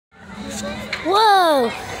Whoa!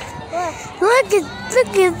 Look at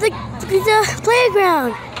the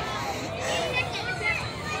playground.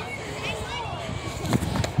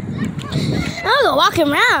 I'll go walking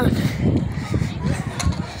around.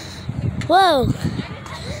 Whoa!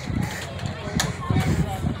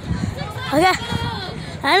 Okay,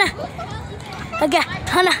 Hannah. Okay,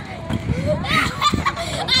 Hannah.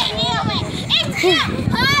 I knew it. It's him.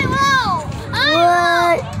 Whoa!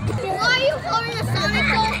 What? Why are you blowing the Sonic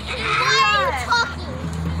ball?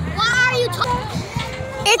 Why are you talking?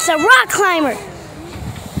 It's a rock climber.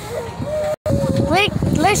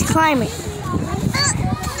 Let's climb it.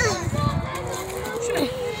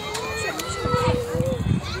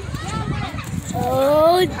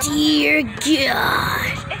 Oh dear God.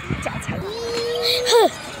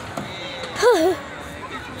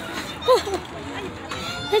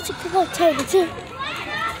 That's a good tiger too.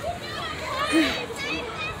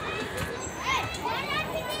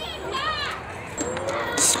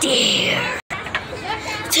 Steer.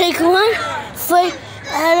 Take one, flick,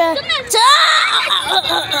 and a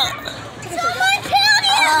Someone killed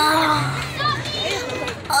you!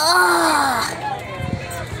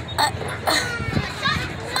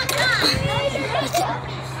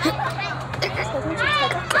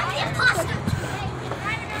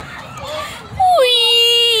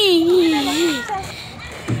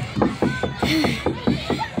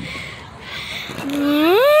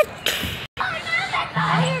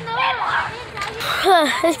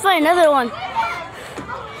 Let's find another one.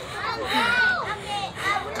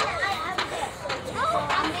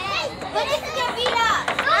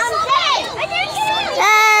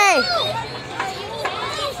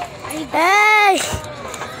 Hey!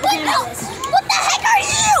 What the heck are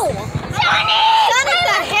you? Sonic! Sonic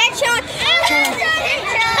the Hedgehog!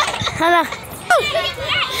 Hannah.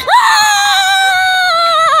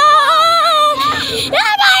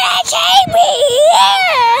 Somebody take me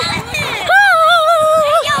here!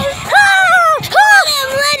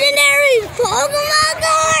 Legendary Pokemon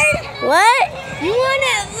card! What? You want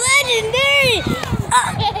a legendary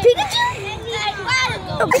Pikachu?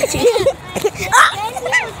 Oh, Pikachu.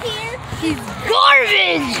 He's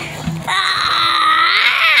garbage!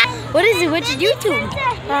 What is it? What's YouTube?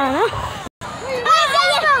 I don't know.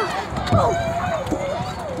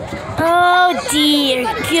 Oh dear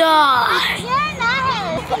God!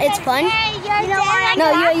 It's fun. No,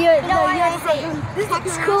 you have to say this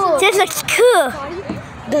looks cool. This looks cool.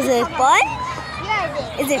 Does it fun?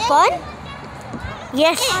 Is it fun?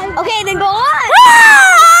 Yes. Okay, then go on.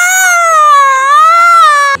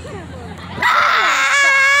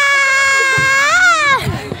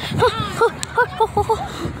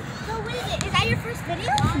 Is that your first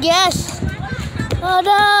video? Yes. Oh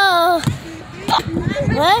no.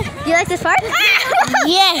 What? Do you like this part?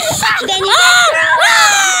 Yes. Then you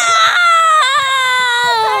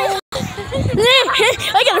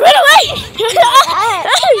I gotta run away.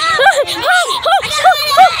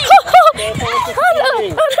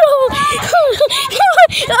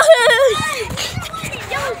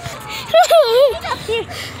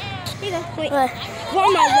 Wait, you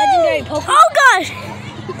want my legendary Pokemon? Oh gosh!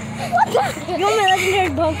 You want my legendary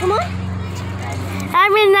Pokemon?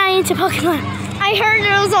 I'm really not into Pokemon. I heard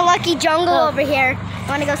there was a lucky jungle over here.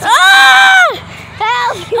 Want to go see? Ah!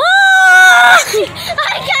 Help! Ah!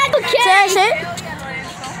 I got the kid! Say it.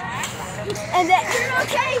 And then,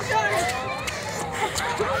 okay, Sonic.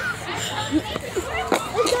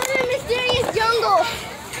 Let's go to the mysterious jungle.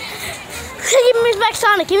 Give me back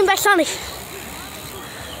Sonic. Give me back Sonic.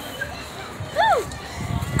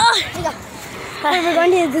 Wait, we're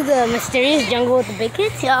going to the mysterious jungle with the big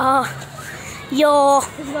kids? Yo.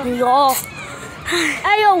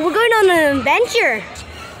 Hey, yo, we're going on an adventure.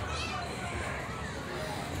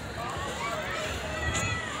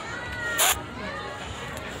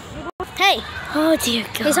 Hey. Oh dear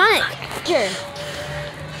God. Hey, Sonic. Here.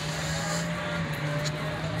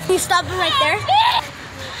 Can you stop it right there?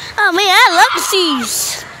 Oh man, I love the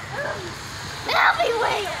seas. Help me,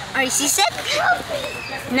 wait. Are you seasick?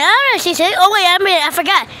 No, she said. Oh wait, I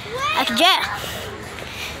forgot. I can jump.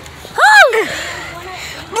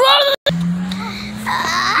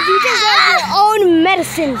 You deserve your own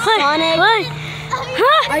medicine, Sonic. What?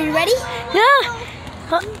 Huh? Are you ready? Yeah.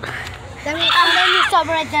 Let me stop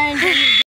right there and